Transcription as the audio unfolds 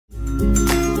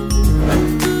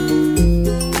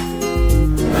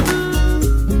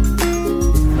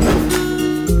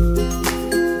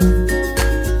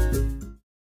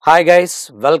Hi guys,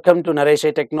 welcome to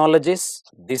NareshIT Technologies.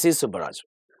 This is Subba Raju.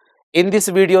 In this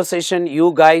video session,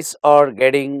 you guys are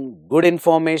getting good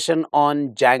information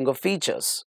on Django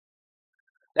features.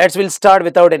 We'll start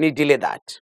without any delay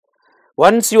that.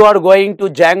 Once you are going to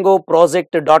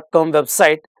djangoproject.com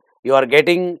website, you are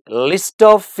getting list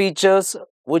of features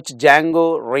which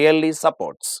Django really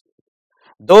supports.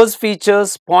 Those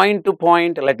features point to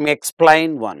point, let me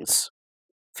explain once.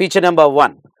 Feature number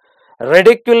 1,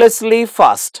 ridiculously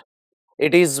fast.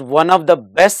 It is one of the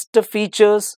best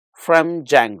features from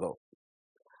Django.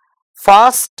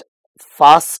 Faster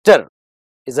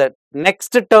is a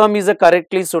next term is a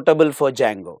correctly suitable for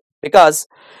Django because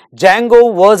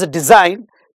Django was designed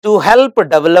to help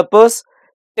developers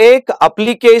take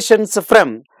applications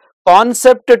from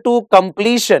concept to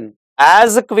completion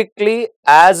as quickly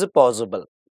as possible.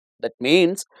 That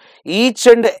means each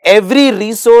and every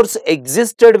resource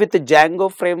existed with the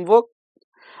Django framework,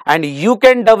 and you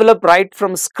can develop right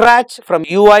from scratch from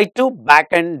UI to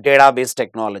backend database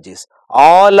technologies.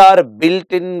 All are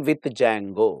built in with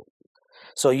Django.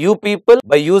 So you people,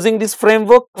 by using this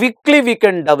framework, quickly we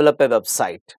can develop a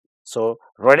website. So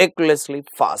ridiculously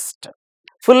fast.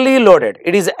 Fully loaded.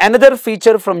 It is another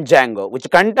feature from Django, which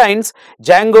contains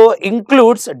Django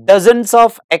includes dozens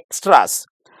of extras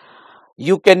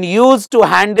you can use to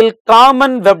handle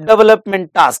common web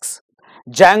development tasks.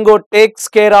 Django takes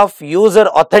care of user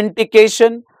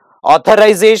authentication,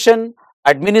 authorization,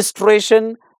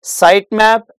 administration,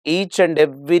 sitemap, each and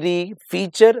every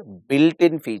feature,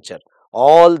 built-in feature.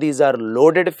 All these are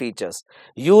loaded features.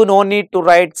 You no need to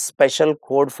write special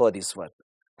code for this one.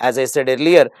 As I said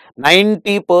earlier,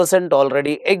 90%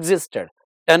 already existed.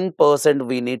 10%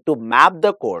 we need to map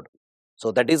the code.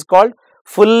 So that is called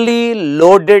fully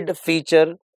loaded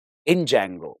feature in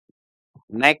Django.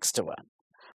 Next one,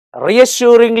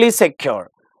 reassuringly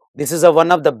secure. This is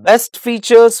one of the best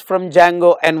features from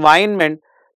Django environment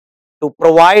to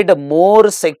provide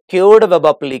more secured web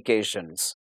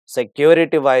applications.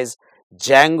 Security wise,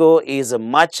 Django is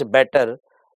much better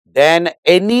than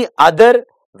any other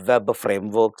web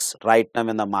frameworks right now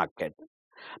in the market.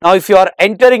 Now, if you are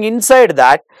entering inside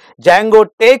that, Django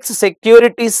takes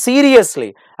security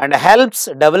seriously and helps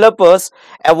developers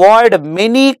avoid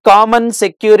many common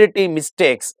security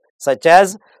mistakes such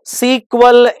as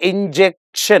SQL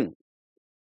injection.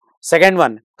 Second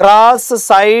one,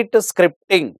 cross-site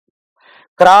scripting,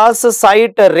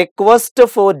 cross-site request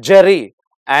forgery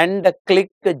and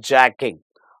click jacking.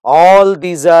 All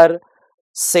these are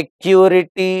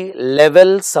security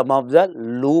level, some of the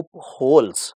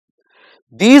loopholes.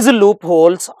 These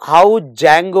loopholes, how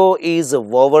Django is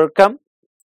overcome,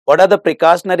 what are the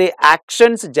precautionary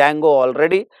actions Django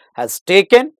already has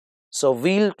taken. So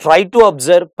we'll try to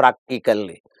observe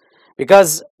practically,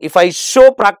 because if I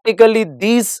show practically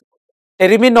these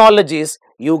terminologies,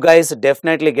 you guys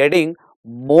definitely getting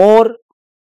more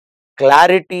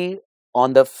clarity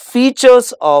on the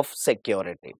features of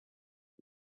security.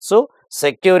 So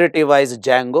security wise,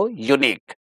 Django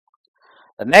unique.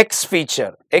 The next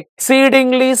feature,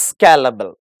 exceedingly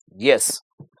scalable. Yes,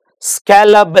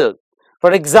 scalable.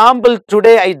 For example,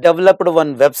 today I developed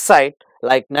one website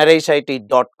like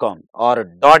NareshIT.com or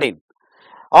 .in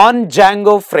on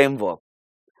Django framework.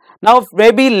 Now,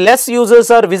 maybe less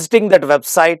users are visiting that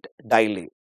website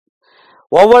daily.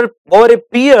 Over a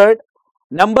period,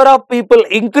 number of people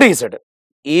increased,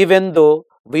 even though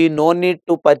we no need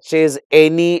to purchase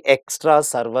any extra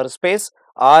server space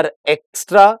or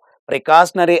extra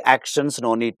precautionary actions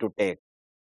no need to take.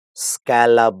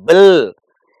 Scalable.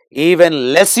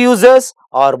 Even less users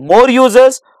or more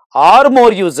users,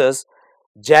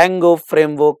 Django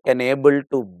framework can able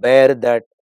to bear that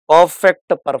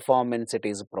perfect performance it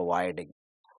is providing.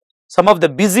 Some of the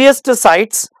busiest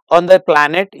sites on the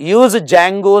planet use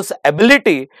Django's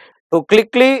ability to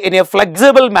quickly, in a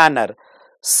flexible manner,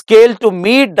 scale to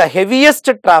meet the heaviest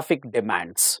traffic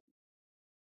demands.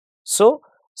 So,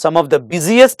 some of the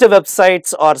busiest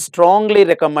websites are strongly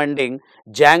recommending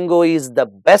Django is the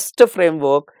best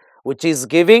framework which is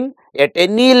giving at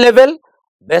any level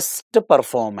best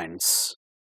performance.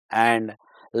 And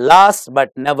last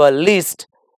but never least,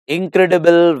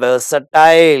 incredible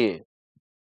versatile.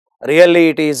 Really,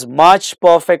 it is much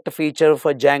perfect feature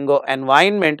for Django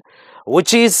environment,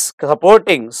 which is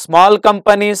supporting small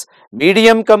companies,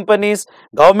 medium companies,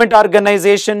 government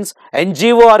organizations,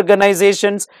 NGO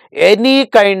organizations, any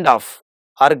kind of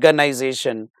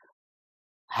organization.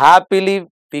 Happily,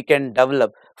 we can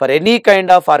develop for any kind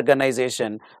of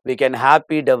organization. We can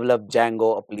happily develop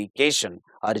Django application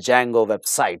or Django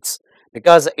websites,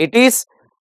 because it is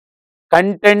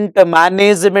content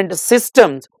management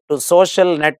systems to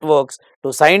social networks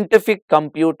to scientific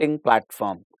computing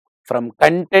platform, from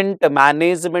content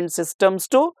management systems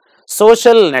to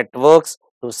social networks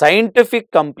to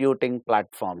scientific computing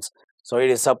platforms. So it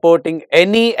is supporting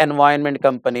any environment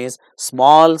companies,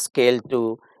 small scale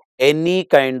to any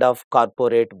kind of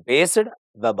corporate based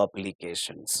web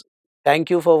applications. Thank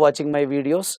you for watching my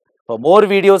videos. For more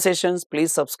video sessions,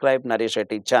 please subscribe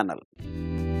NareshIT channel.